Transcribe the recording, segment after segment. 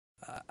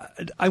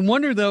I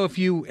wonder, though, if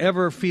you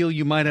ever feel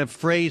you might have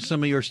phrased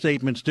some of your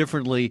statements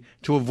differently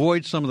to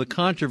avoid some of the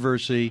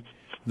controversy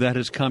that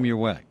has come your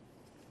way.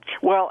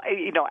 Well,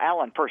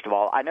 Alan, first of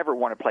all, I never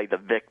want to play the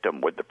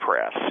victim with the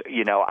press.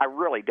 I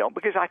really don't,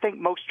 because I think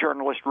most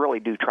journalists really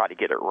do try to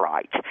get it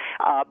right.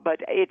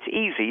 But it's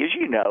easy, as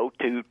you know,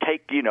 to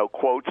take,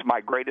 quotes,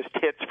 my greatest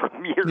hits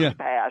from years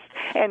past,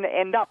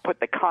 and not put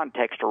the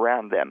context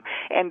around them.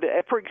 And,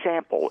 for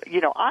example,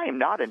 I am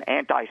not an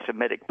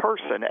anti-Semitic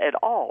person at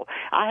all.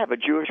 I have a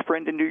Jewish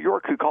friend in New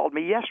York who called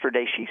me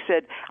yesterday. She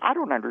said, I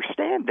don't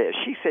understand this.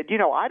 She said,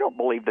 I don't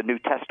believe the New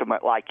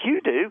Testament like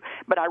you do,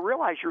 but I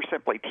realize you're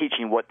simply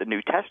teaching what the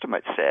New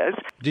Testament says.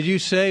 Did you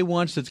say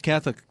once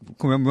that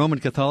Roman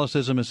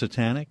Catholicism is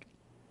satanic?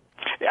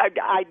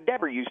 I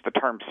never used the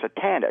term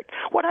satanic.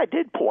 What I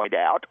did point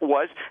out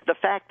was the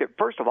fact that,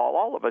 first of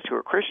all of us who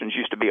are Christians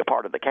used to be a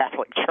part of the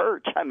Catholic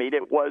Church. I mean,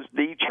 it was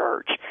the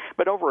church.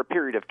 But over a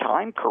period of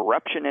time,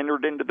 corruption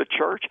entered into the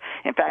church.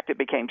 In fact, it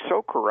became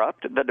so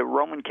corrupt that a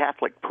Roman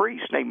Catholic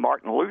priest named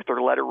Martin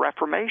Luther led a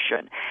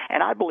reformation.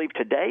 And I believe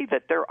today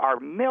that there are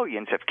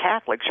millions of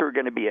Catholics who are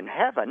going to be in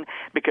heaven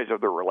because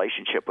of their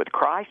relationship with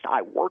Christ.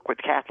 I work with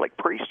Catholic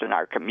priests in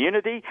our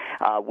community.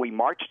 We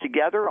march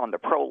together on the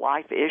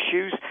pro-life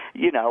issues.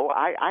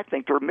 I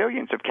think there are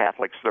millions of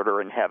Catholics that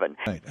are in heaven.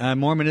 Right.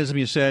 Mormonism,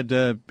 you said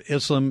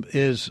Islam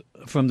is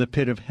from the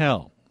pit of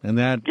hell, and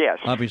that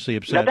obviously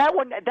upsets. Now that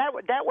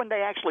one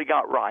they actually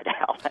got right,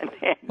 Alan.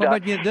 And,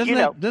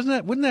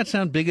 but wouldn't that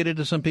sound bigoted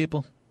to some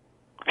people?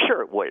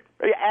 Sure it would.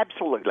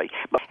 Absolutely.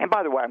 And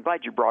by the way, I'm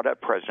glad you brought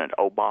up President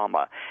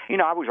Obama.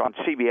 I was on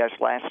CBS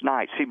last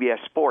night,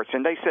 CBS Sports,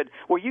 and they said,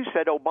 well, you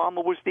said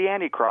Obama was the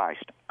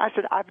Antichrist. I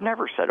said, I've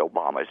never said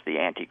Obama is the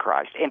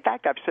Antichrist. In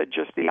fact, I've said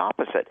just the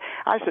opposite.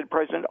 I said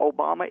President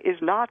Obama is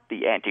not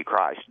the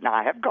Antichrist. Now,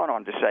 I have gone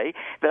on to say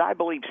that I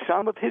believe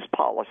some of his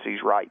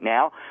policies right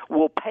now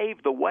will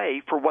pave the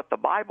way for what the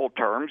Bible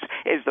terms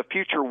as the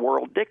future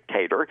world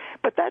dictator,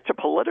 but that's a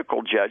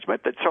political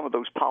judgment that some of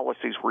those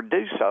policies would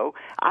do so.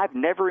 I've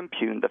never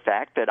impugned the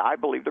fact that I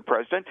believe the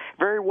president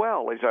very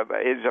well is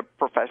a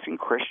professing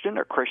Christian,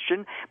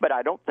 but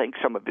I don't think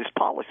some of his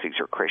policies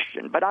are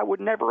Christian. But I would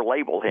never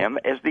label him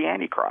as the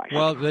Antichrist.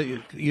 Well,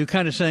 you're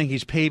kind of saying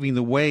he's paving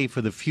the way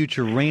for the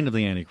future reign of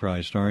the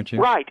Antichrist, aren't you?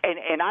 Right,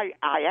 and I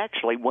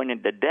actually went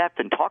into depth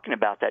in talking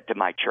about that to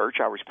my church.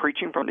 I was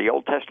preaching from the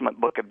Old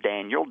Testament book of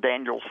Daniel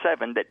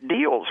 7, that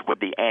deals with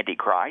the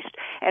Antichrist.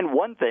 And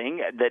one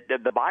thing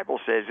that the Bible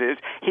says is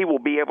he will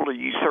be able to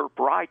usurp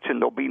rights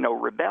and there'll be no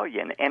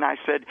rebellion. And I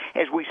said,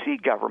 as we see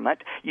government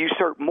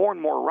usurp more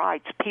and more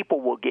rights, people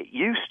will get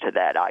used to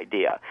that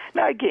idea.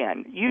 Now,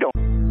 again, you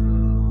don't...